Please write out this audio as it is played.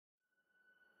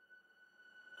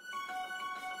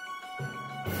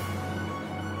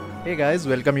Hey guys,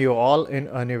 welcome you all in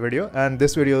a new video, and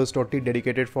this video is totally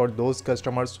dedicated for those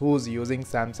customers who's using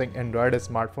Samsung Android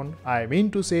smartphone. I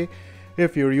mean to say,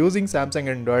 if you're using Samsung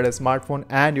Android smartphone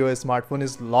and your smartphone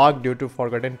is locked due to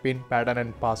forgotten pin, pattern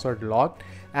and password locked,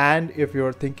 and if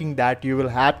you're thinking that you will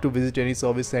have to visit any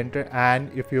service center, and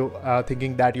if you are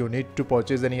thinking that you need to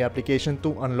purchase any application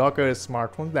to unlock your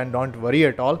smartphone, then don't worry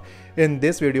at all. In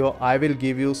this video, I will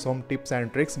give you some tips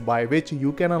and tricks by which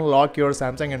you can unlock your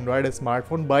Samsung Android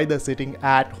smartphone by the sitting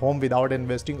at home without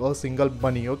investing a single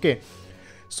money. Okay.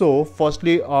 So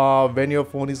firstly, when your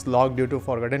phone is locked due to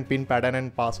forgotten pin, pattern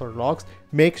and password locks,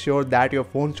 make sure that your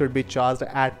phone should be charged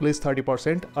at least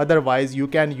 30%. Otherwise, you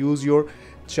can use your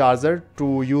charger.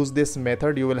 To use this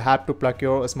method, you will have to plug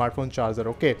your smartphone charger,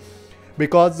 okay?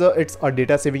 Because it's a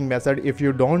data saving method. If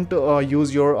you don't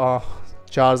use your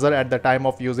charger at the time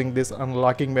of using this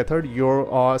unlocking method, your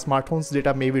smartphone's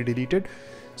data may be deleted.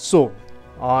 So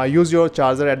use your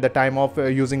charger at the time of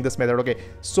using this method. Okay,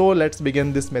 so let's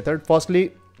begin this method.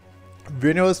 Firstly,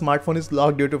 when your smartphone is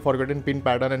locked due to forgotten pin,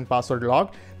 pattern and password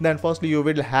lock, then firstly you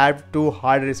will have to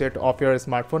hard reset of your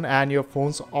smartphone, and your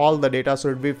phone's all the data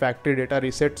should be factory data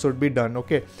reset should be done.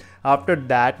 Okay, after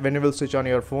that, when you will switch on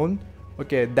your phone,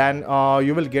 okay, then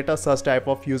you will get a such type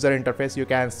of user interface. You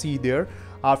can see there,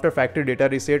 after factory data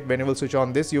reset, when you will switch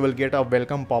on this, you will get a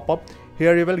welcome pop-up.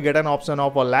 Here you will get an option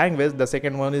of a language. The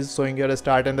second one is showing here a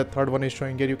start, and the third one is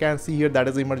showing here, you can see here, that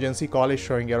is emergency call is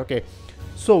showing here. Okay,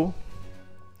 so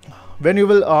when you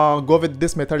will go with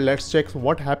this method, let's check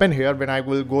what happened here. When I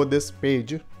will go this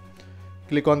page,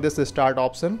 click on this start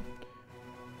option,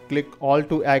 click all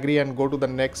to agree and go to the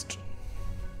next,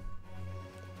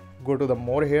 go to the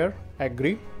more here,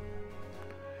 agree.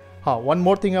 One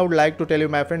more thing I would like to tell you,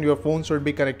 my friend, your phone should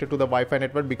be connected to the Wi-Fi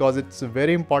network, because it's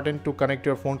very important to connect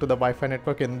your phone to the Wi-Fi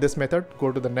network in this method.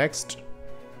 Go to the next.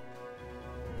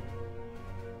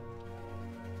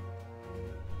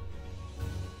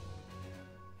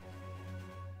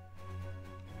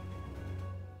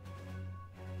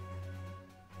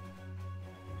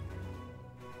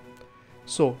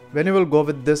 So when you will go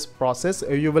with this process,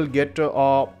 you will get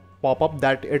a pop-up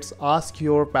that it's ask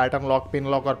your pattern lock, pin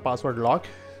lock or password lock.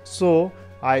 So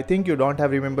I think you don't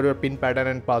have remember your pin, pattern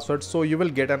and password, so you will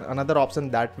get another option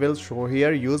that will show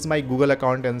here, use my Google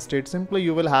account instead. Simply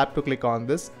you will have to click on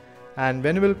this, and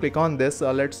when you will click on this,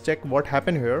 let's check what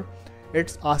happened here.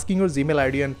 It's asking your Gmail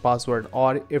ID and password,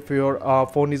 or if your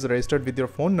phone is registered with your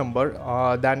phone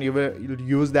number, then you will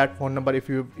use that phone number if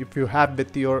you have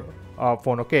with your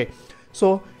phone. Okay,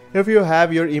 so if you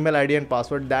have your email ID and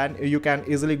password, then you can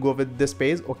easily go with this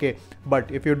page. Okay, but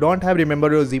if you don't have remember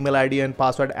your Gmail ID and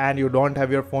password, and you don't have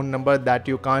your phone number, that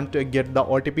you can't get the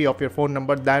OTP of your phone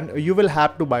number, then you will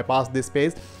have to bypass this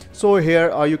page. So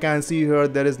here you can see here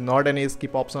there is not any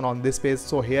skip option on this page.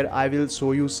 So here I will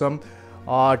show you some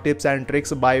tips and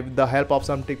tricks. By the help of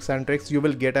some tips and tricks, you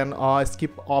will get an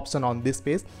skip option on this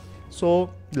page. So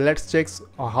let's check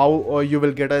how you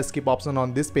will get a skip option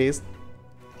on this page.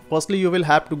 Firstly, you will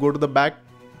have to go to the back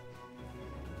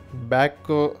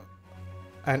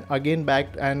and again back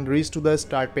and reach to the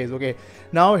start page. Okay,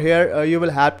 now here you will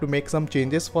have to make some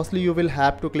changes. Firstly, you will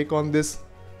have to click on this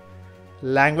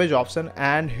language option,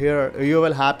 and here you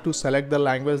will have to select the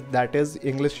language, that is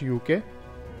English UK.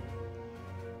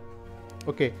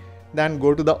 Okay, then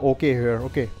go to the OK here.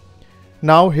 Okay,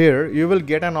 now here you will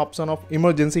get an option of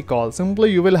emergency call.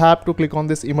 Simply you will have to click on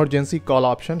this emergency call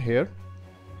option here.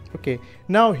 Okay,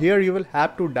 now here you will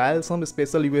have to dial some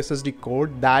special USSD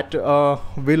code that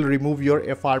will remove your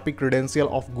FRP credential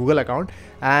of Google account,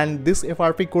 and this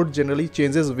FRP code generally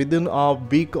changes within a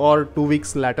week or 2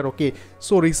 weeks later. Okay,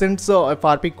 so recent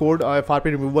FRP code, FRP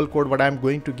removal code, what I am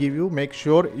going to give you, make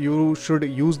sure you should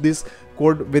use this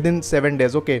code within 7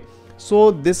 days. Okay,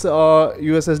 so this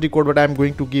USSD code what I am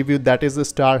going to give you, that is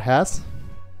star hash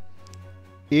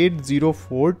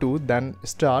 8042, then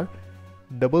star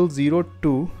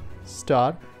 002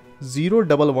 star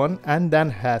 011 and then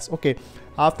hash. Okay,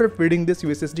 after feeding this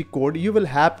USSD code, you will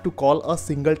have to call a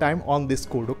single time on this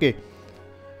code. Okay,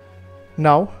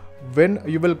 now when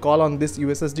you will call on this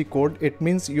USSD code, it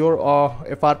means your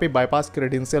FRP bypass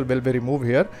credential will be removed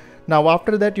here. Now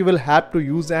after that, you will have to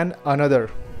use another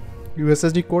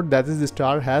USSD code, that is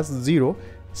star hash 0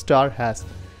 star hash.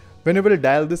 When you will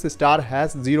dial this star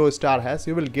hash 0 star hash,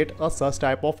 you will get a such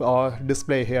type of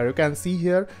display here. You can see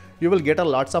here you will get a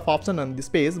lots of option on this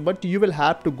page, but you will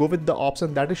have to go with the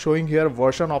option that is showing here,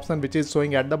 version option, which is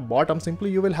showing at the bottom. Simply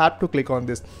you will have to click on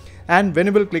this, and when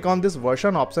you will click on this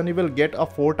version option, you will get a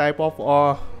 4 type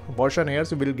of version here.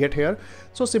 So you will get here,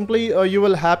 so simply you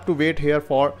will have to wait here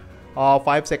for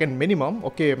 5 seconds minimum.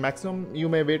 Okay, maximum you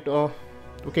may wait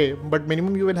Okay, but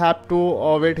minimum you will have to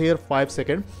wait here 5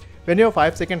 seconds. When your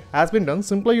 5 second has been done,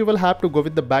 simply you will have to go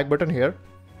with the back button here.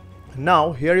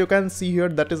 Now here you can see here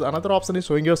that is another option is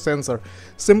showing your sensor.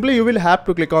 Simply you will have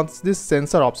to click on this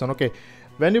sensor option. Okay,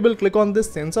 when you will click on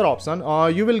this sensor option,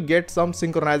 you will get some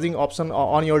synchronizing option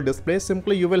on your display.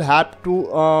 Simply you will have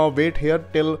to wait here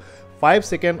till 5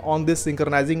 seconds on this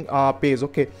synchronizing page.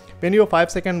 Okay, when your 5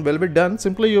 seconds will be done,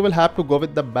 simply you will have to go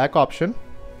with the back option,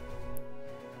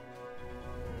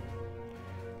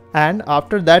 and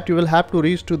after that you will have to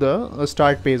reach to the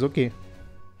start page. Okay,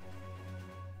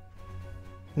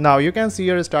 now you can see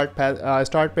your start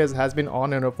page has been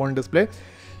on in your phone display.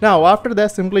 Now after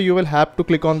that, simply you will have to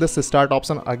click on this start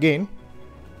option again,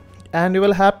 and you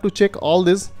will have to check all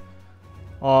these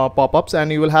pop-ups,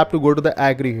 and you will have to go to the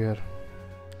agree here.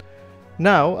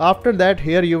 Now after that,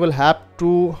 here you will have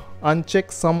to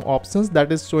uncheck some options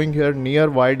that is showing here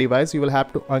nearby device. You will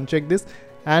have to uncheck this,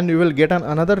 and you will get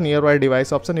another nearby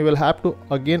device option. You will have to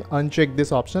again uncheck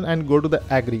this option and go to the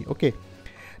agree. Okay,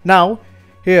 now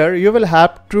here you will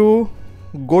have to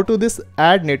go to this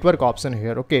add network option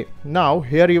here. Okay, now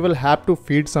here you will have to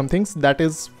feed some things. That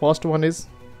is, first one is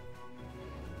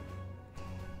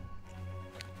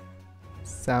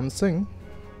Samsung,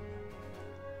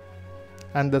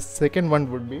 and the second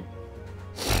one would be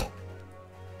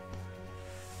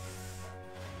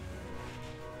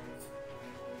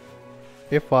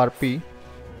FRP,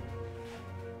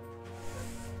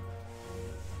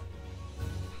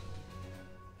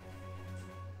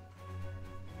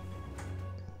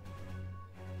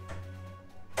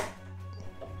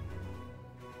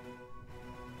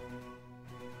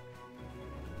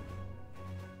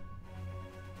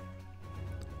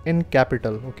 in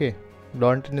capital. Okay,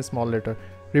 don't in a small letter.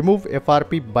 Remove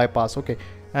FRP bypass. Okay,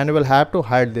 and you will have to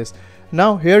hide this.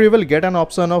 Now here you will get an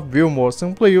option of view more.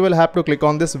 Simply you will have to click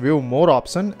on this view more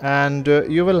option, and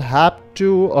you will have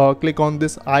to click on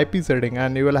this IP setting,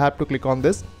 and you will have to click on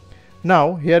this.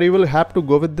 Now here you will have to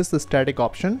go with this static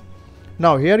option.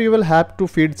 Now here you will have to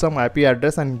feed some IP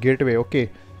address and gateway. Okay,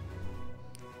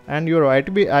 and your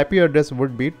IP address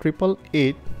would be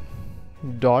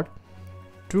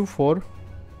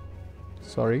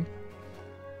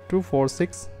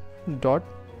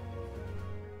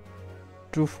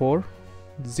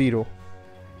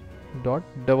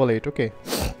Okay,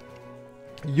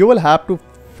 you will have to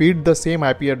feed the same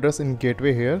IP address in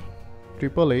gateway here,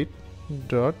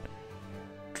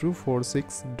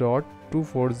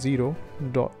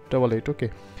 888.246.240.88. Okay,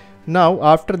 now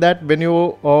after that, when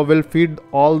you will feed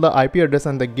all the IP address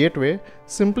and the gateway,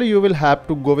 simply you will have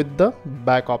to go with the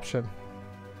back option.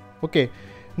 Okay,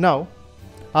 now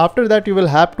after that you will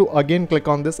have to again click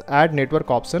on this add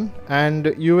network option,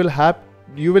 and you will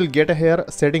get a here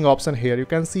setting option here. You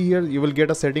can see here you will get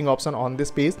a setting option on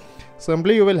this page.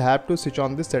 Simply you will have to switch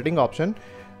on this setting option.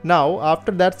 Now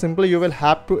after that, simply you will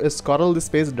have to scroll this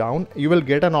page down. You will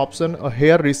get an option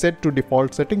here, reset to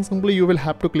default setting. Simply you will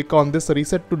have to click on this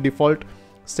reset to default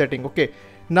setting. Okay,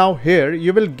 now here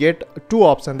you will get two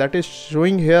options, that is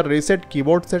showing here reset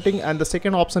keyboard setting, and the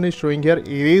second option is showing here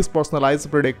erase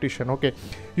personalized prediction. Okay,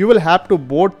 you will have to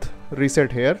both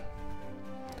reset here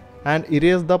and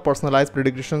erase the personalized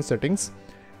prediction settings.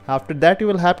 After that, you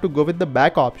will have to go with the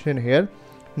back option here.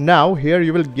 Now here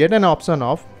you will get an option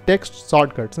of text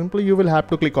shortcut. Simply you will have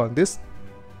to click on this.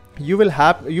 You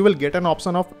will get an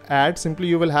option of add. Simply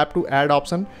you will have to add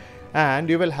option, and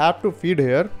you will have to feed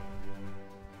here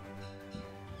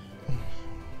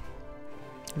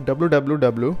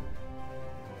www.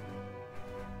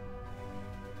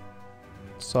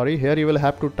 Sorry, here you will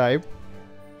have to type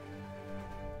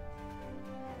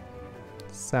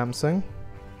Samsung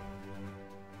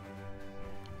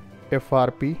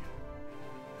FRP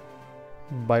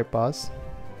bypass,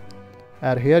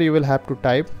 and here you will have to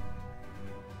type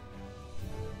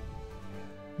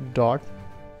dot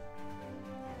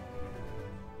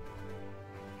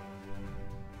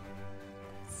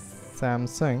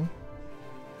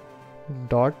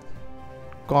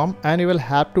samsung.com, and you will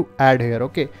have to add here.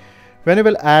 Okay, when you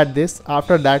will add this,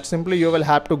 after that simply you will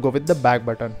have to go with the back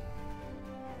button.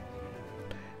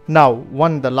 Now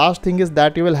the last thing is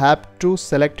that you will have to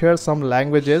select here some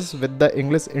languages. With the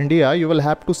English India, you will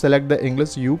have to select the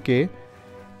English UK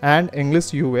and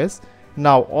English US.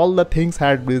 Now all the things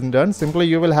had been done. Simply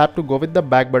you will have to go with the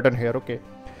back button here. Okay,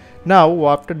 now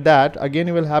after that, again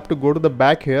you will have to go to the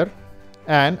back here,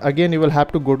 and again you will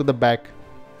have to go to the back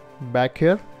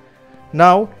here.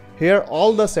 Now here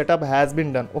all the setup has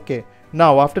been done. Okay,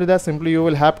 now after that, simply you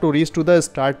will have to reach to the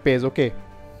start page. Okay,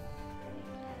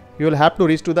 you will have to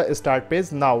reach to the start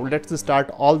page. Now let's start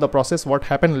all the process. What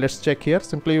happened, let's check here.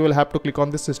 Simply you will have to click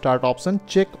on this start option,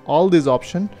 check all these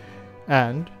options,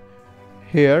 and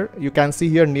here you can see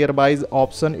here nearby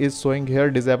option is showing here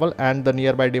disable, and the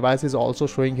nearby device is also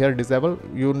showing here disable.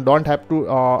 You don't have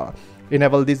to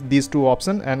enable these two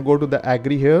options, and go to the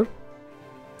agree here.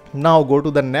 Now go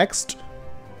to the next.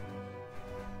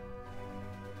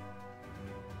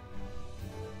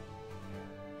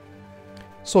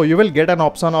 So you will get an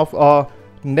option of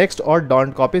next or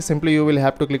don't copy. Simply you will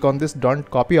have to click on this don't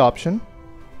copy option.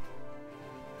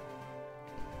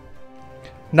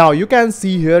 Now you can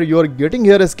see here you're getting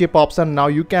here a skip option. Now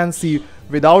you can see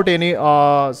without any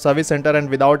service center and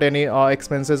without any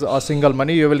expenses or single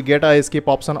money, you will get a skip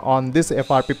option on this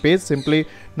FRP page. Simply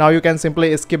now you can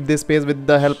simply skip this page with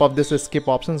the help of this skip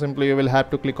option. Simply you will have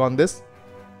to click on this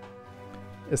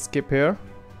skip here.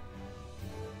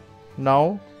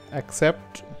 Now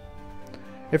accept.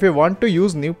 If you want to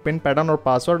use new pin pattern or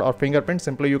password or fingerprint,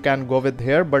 simply you can go with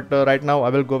here, but right now I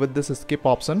will go with this skip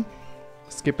option.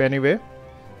 Skip anyway.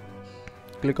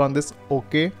 Click on this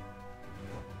OK.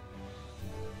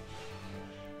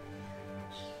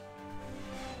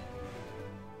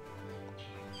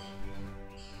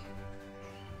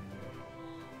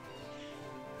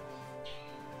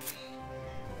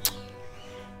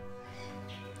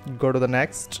 Go to the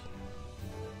next.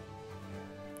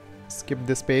 Skip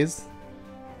this page.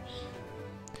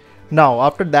 Now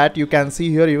after that you can see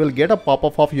here you will get a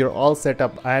pop-up of your all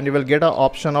setup, and you will get an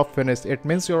option of finish. It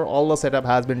means your all the setup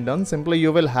has been done. Simply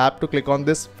you will have to click on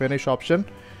this finish option.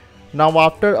 Now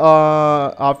after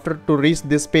to reach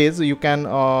this page, you can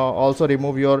also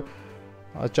remove your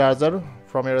charger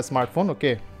from your smartphone.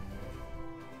 Okay,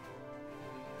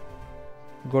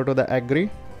 go to the agree.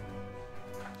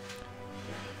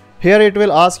 Here it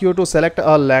will ask you to select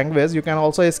a language. You can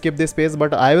also skip this page,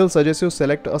 but I will suggest you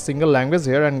select a single language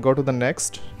here and go to the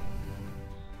next.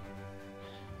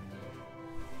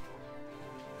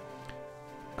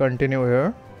 Continue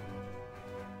here.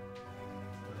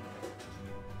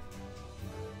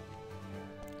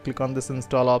 Click on this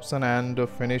install option and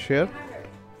finish here.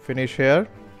 Finish here.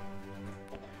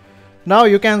 Now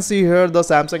you can see here the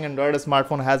Samsung Android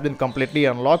smartphone has been completely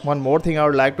unlocked. One more thing I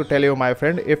would like to tell you, my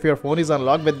friend, if your phone is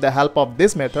unlocked with the help of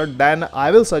this method, then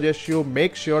I will suggest you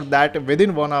make sure that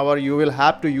within 1 hour you will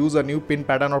have to use a new pin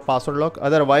pattern or password lock.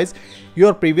 Otherwise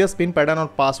your previous pin pattern or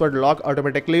password lock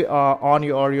automatically on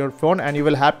your phone, and you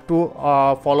will have to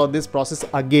follow this process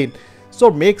again. So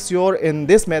make sure in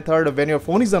this method, when your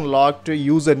phone is unlocked, to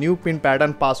use a new pin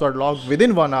pattern password lock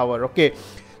within 1 hour. Okay.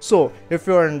 So if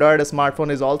your Android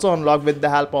smartphone is also unlocked with the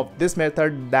help of this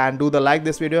method, then do the like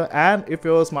this video. And if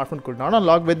your smartphone could not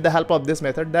unlock with the help of this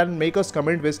method, then make us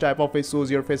comment which type of issues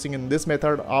you're facing in this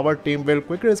method. Our team will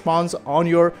quick response on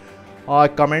your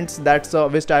comments, that's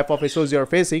which type of issues you're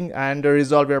facing, and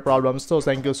resolve your problems. So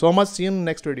thank you so much. See you in the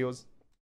next videos.